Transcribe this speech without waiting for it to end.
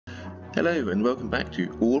Hello and welcome back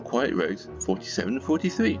to All Quiet Roads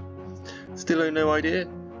 4743. Still no idea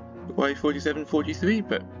why 4743,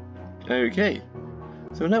 but okay.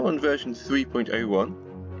 So we're now on version 3.01,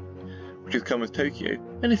 which has come with Tokyo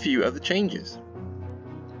and a few other changes.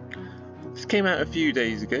 This came out a few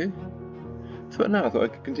days ago, so now I thought I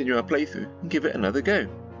could continue our playthrough and give it another go.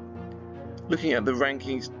 Looking at the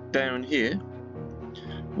rankings down here,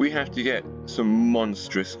 we have to get some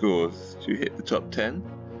monstrous scores to hit the top 10.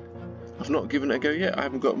 I've not given it a go yet, I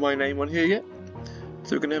haven't got my name on here yet.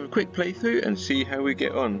 So we're going to have a quick playthrough and see how we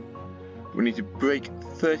get on. We need to break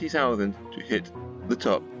 30,000 to hit the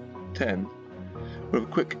top 10. We'll have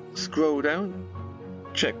a quick scroll down,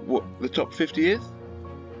 check what the top 50 is.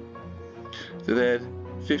 So there's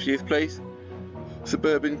 50th place,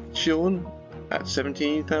 Suburban Sean at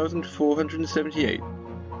 17,478.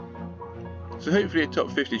 So hopefully a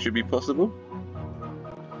top 50 should be possible.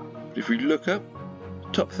 But if we look up,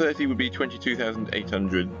 top 30 would be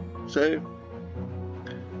 22,800. So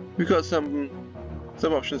we've got some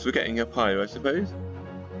options for getting up higher, I suppose.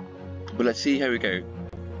 But let's see how we go.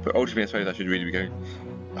 But ultimately I suppose I should really be going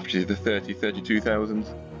up to the 32,000.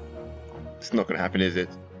 It's not going to happen, is it?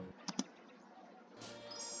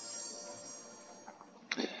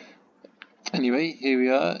 Anyway, here we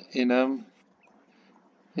are in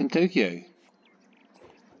Tokyo.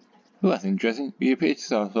 Oh, that's interesting. We appear to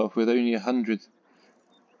start off with only 100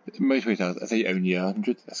 motorway tiles. I say only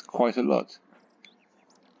 100. That's quite a lot.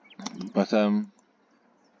 But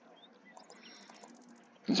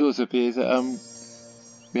it also appears that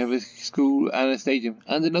we have a school and a stadium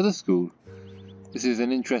and another school. This is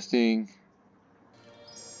an interesting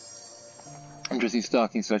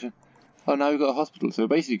starting selection. Oh, now we've got a hospital. So we're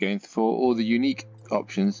basically going for all the unique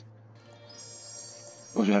options.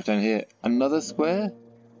 What do we have down here? Another square.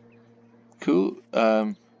 Cool.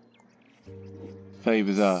 Very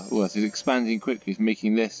bizarre. Oh, it's expanding quickly. It's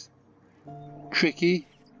making this tricky.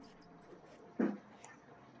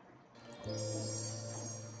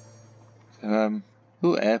 Oh,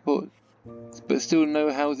 airport. But still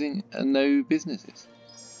no housing and no businesses.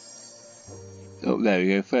 Oh, there we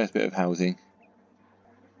go. First bit of housing.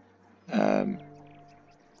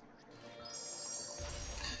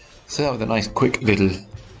 So that was a nice quick little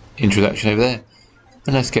introduction over there.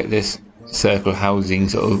 And let's get this circle housing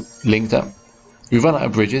sort of linked up. We've run out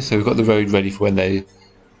of bridges, so we've got the road ready for when the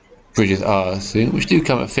bridges are soon, which do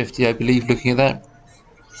come at 50, I believe, looking at that.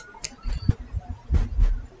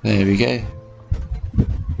 There we go.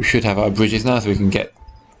 We should have our bridges now, so we can get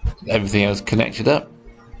everything else connected up.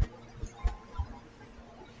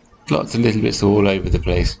 Lots of little bits all over the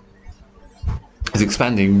place. It's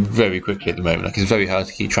expanding very quickly at the moment. Like, it's very hard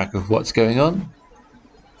to keep track of what's going on.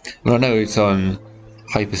 Well, I know it's on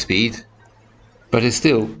hyperspeed, but it's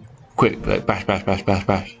still quick, like bash, bash, bash, bash,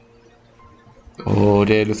 bash. Oh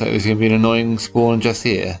dear, looks like there's going to be an annoying spawn just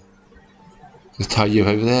here. Just tie you up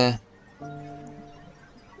over there.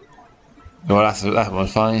 Well, that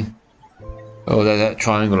one's fine. Oh, there's that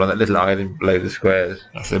triangle on that little island below the squares.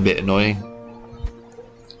 That's a bit annoying.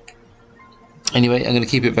 Anyway, I'm going to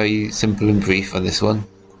keep it very simple and brief on this one.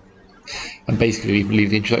 And basically leave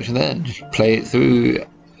the introduction there and just play it through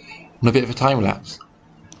on a bit of a time lapse.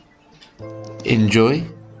 Enjoy.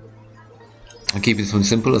 I'm keeping this one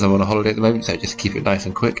simple as I'm on a holiday at the moment, so just keep it nice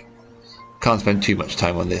and quick. Can't spend too much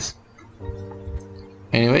time on this.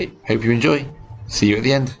 Anyway, hope you enjoy. See you at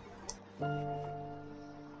the end.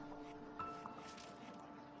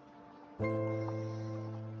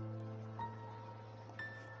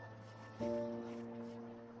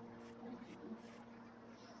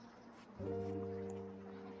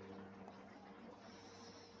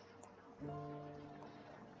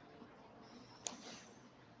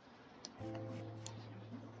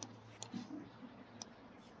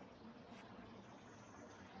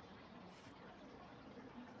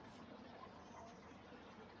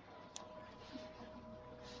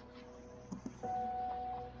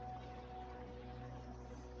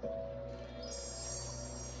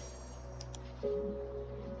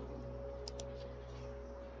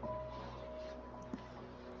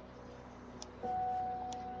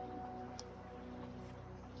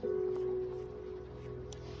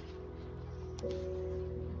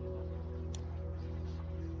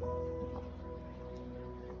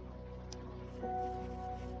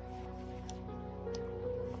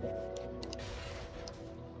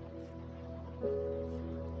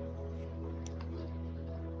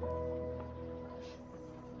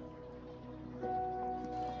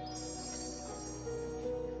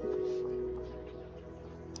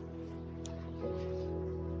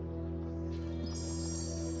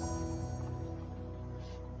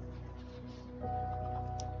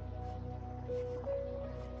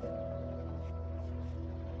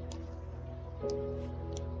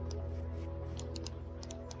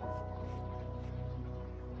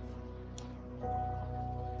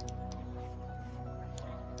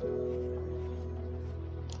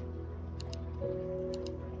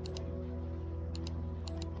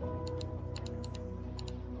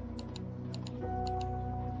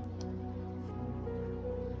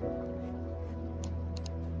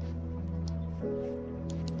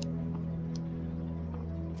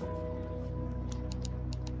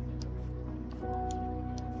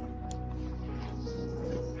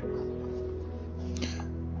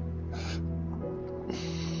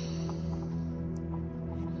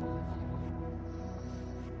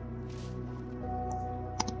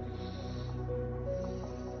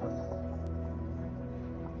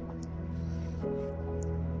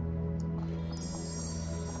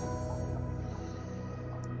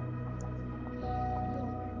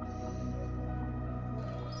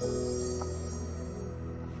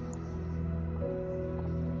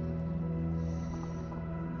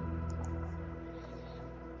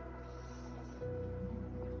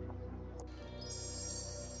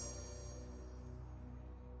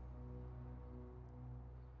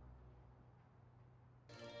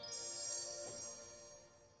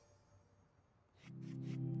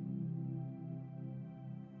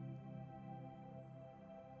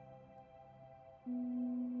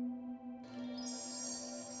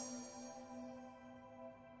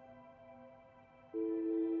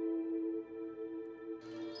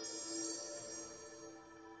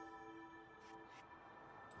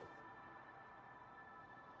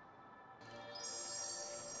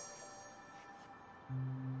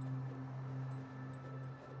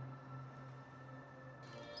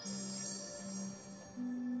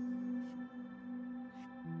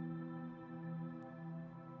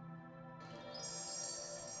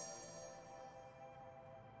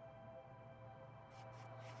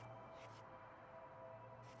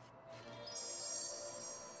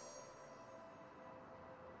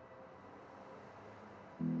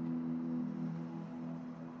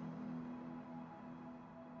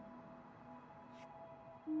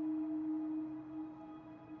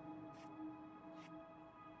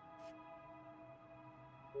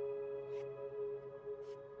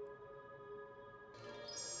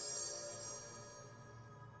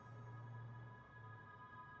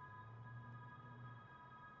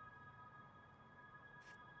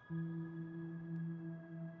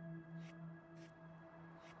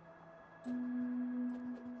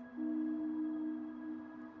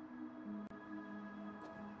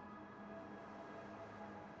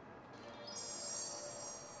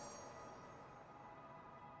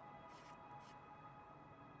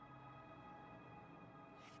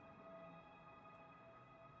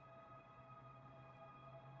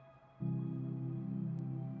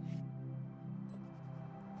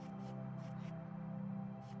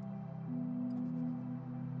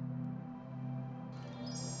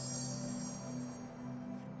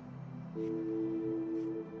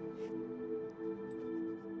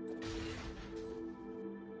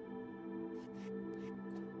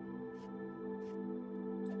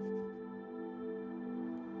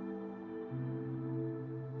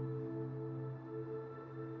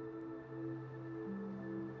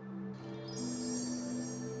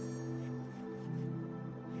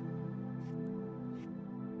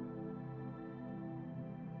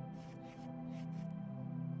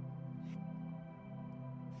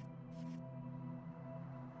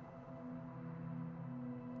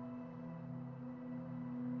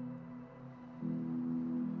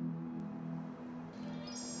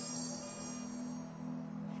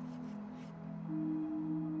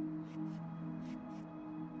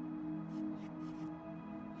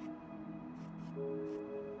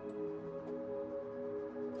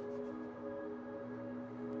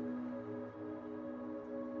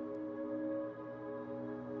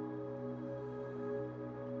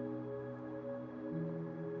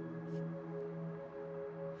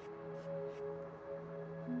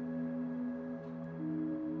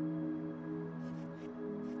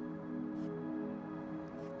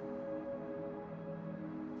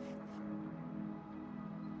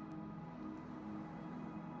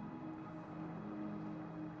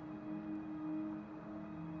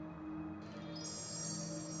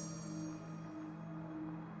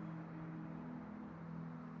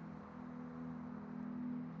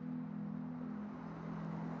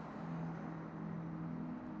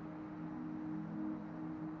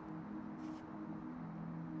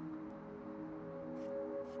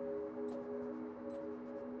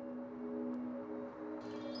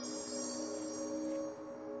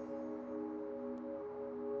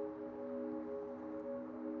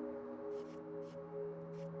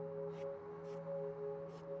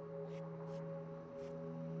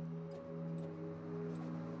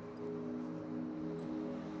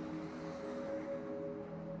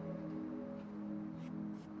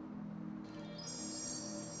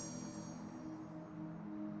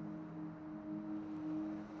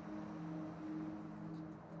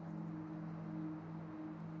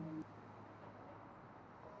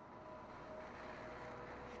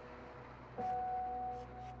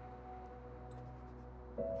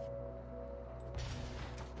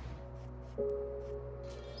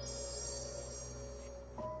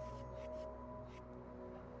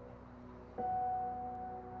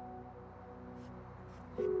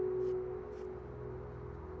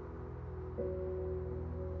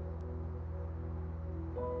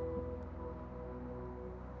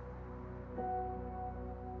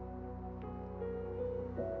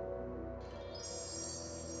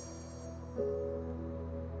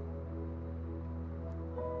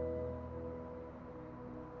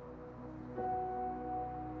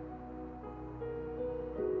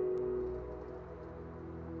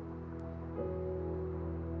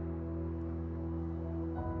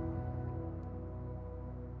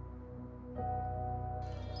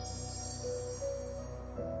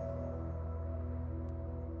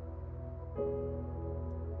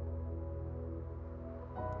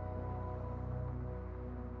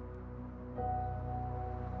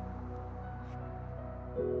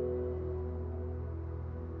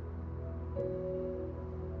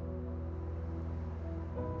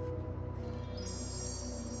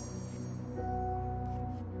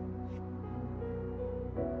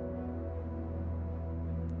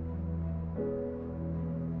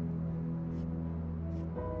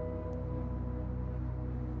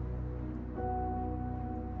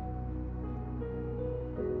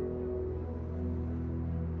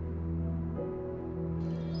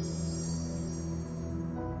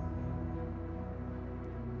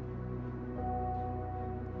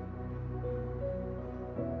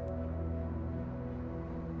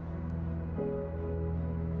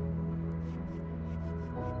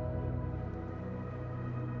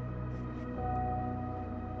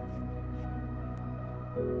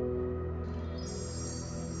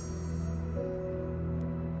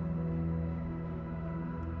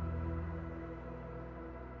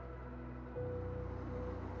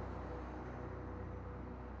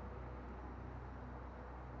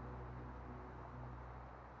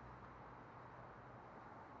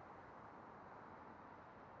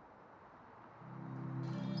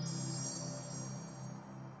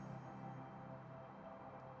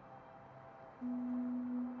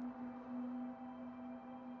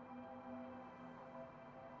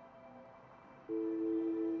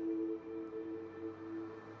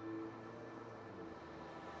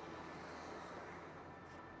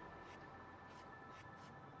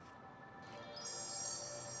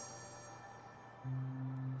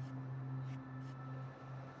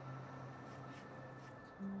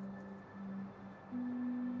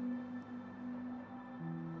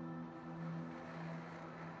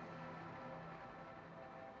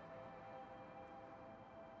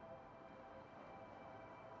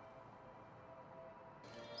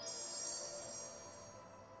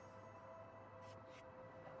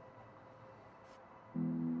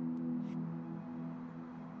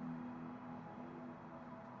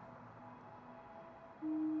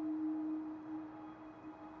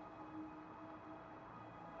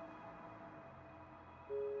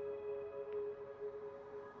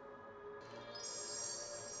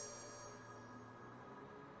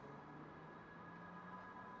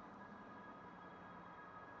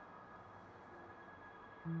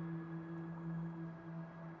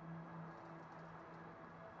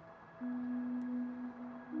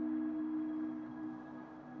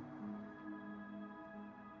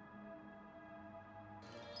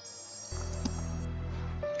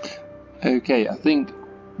 Okay, I think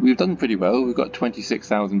we've done pretty well. We've got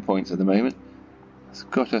 26,000 points at the moment. It's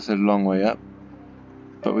got us a long way up,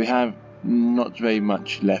 but we have not very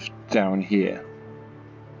much left down here.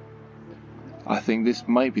 I think this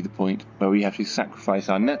might be the point where we have to sacrifice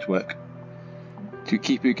our network to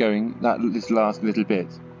keep it going this last little bit.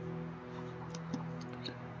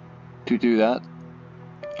 To do that,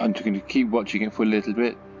 I'm just going to keep watching it for a little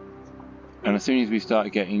bit, and as soon as we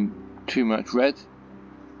start getting too much red,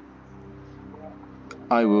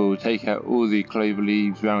 I will take out all the clover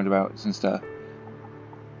leaves, roundabouts and stuff,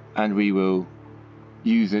 and we will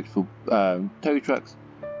use it for tow trucks,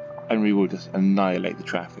 and we will just annihilate the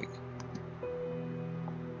traffic.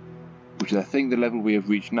 Which is, I think, the level we have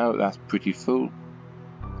reached now. That's pretty full.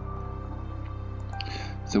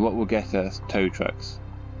 So what will get us tow trucks?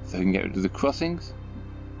 So we can get rid of the crossings,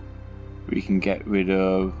 we can get rid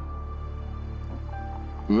of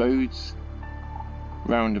roads,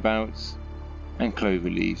 roundabouts and clover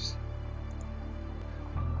leaves.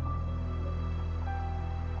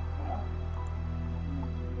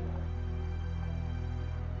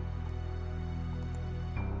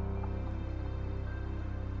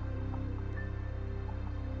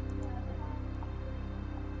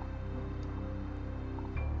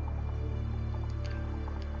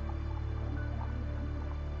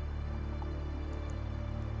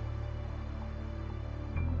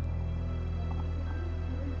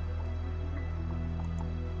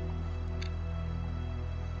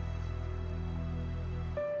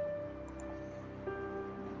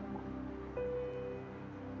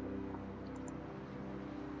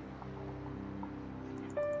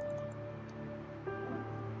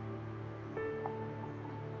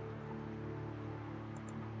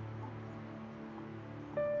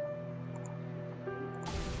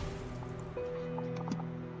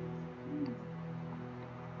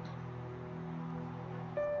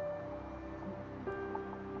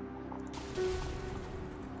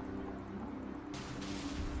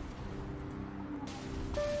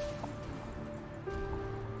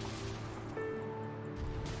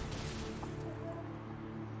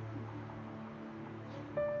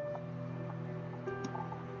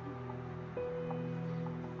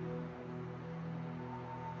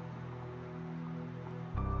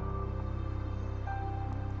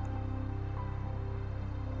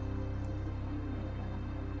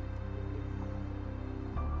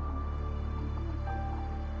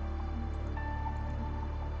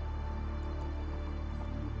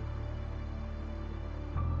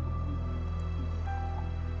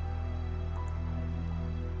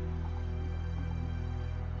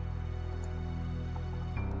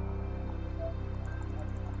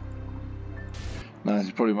 Now this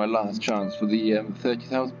is probably my last chance for the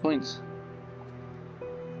 30,000 points.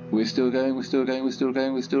 We're still going, we're still going, we're still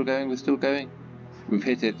going, we're still going, we're still going. We've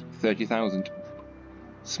hit it, 30,000.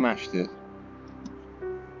 Smashed it.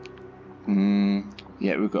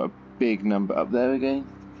 Yeah, we've got a big number up there again.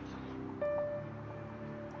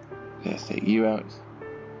 Let's take you out.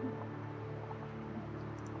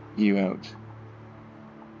 You out.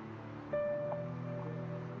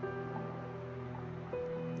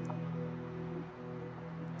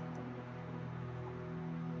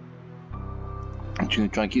 I'm just going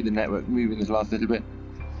to try and keep the network moving this last little bit,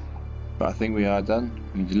 but I think we are done.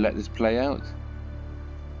 We need to let this play out.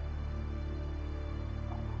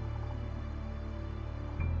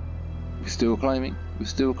 We're still climbing, we're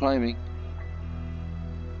still climbing.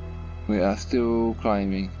 We are still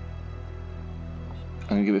climbing. I'm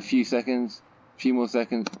going to give it a few seconds, a few more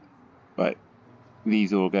seconds. Right,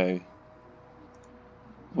 these all go.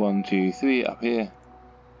 1, 2, 3 up here.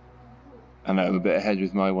 I know I'm a bit ahead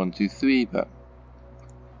with my 1, 2, 3, but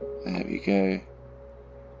there we go.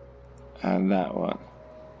 And that one.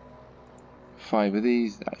 5 of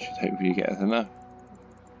these, that should hopefully get us enough.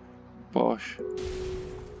 Bosh.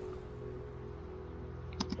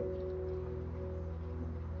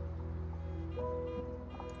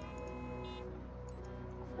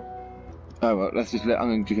 Oh well, let's just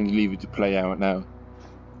I'm just going to leave it to play out now.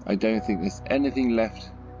 I don't think there's anything left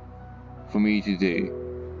for me to do.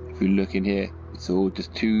 If we look in here, it's all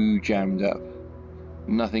just too jammed up.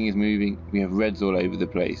 Nothing is moving. We have reds all over the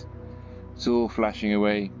place. It's all flashing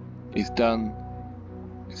away. It's done.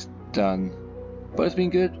 It's done. But it's been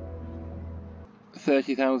good.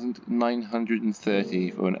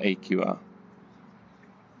 30,930 for an AQR.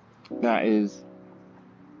 That is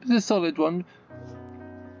a solid one.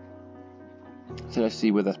 So let's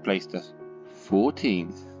see where that's placed us.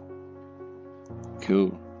 14th.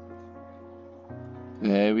 Cool.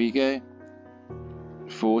 There we go.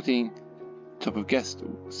 14. Top of guest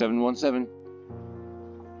 717.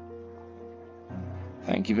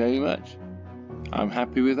 Thank you very much. I'm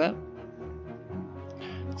happy with that.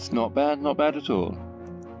 It's not bad at all.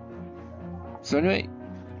 So anyway,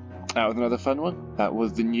 that was another fun one. That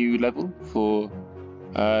was the new level for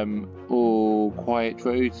All Quiet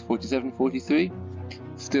Roads 4743.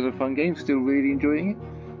 Still a fun game, still really enjoying it.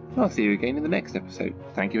 I'll see you again in the next episode.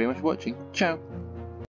 Thank you very much for watching. Ciao!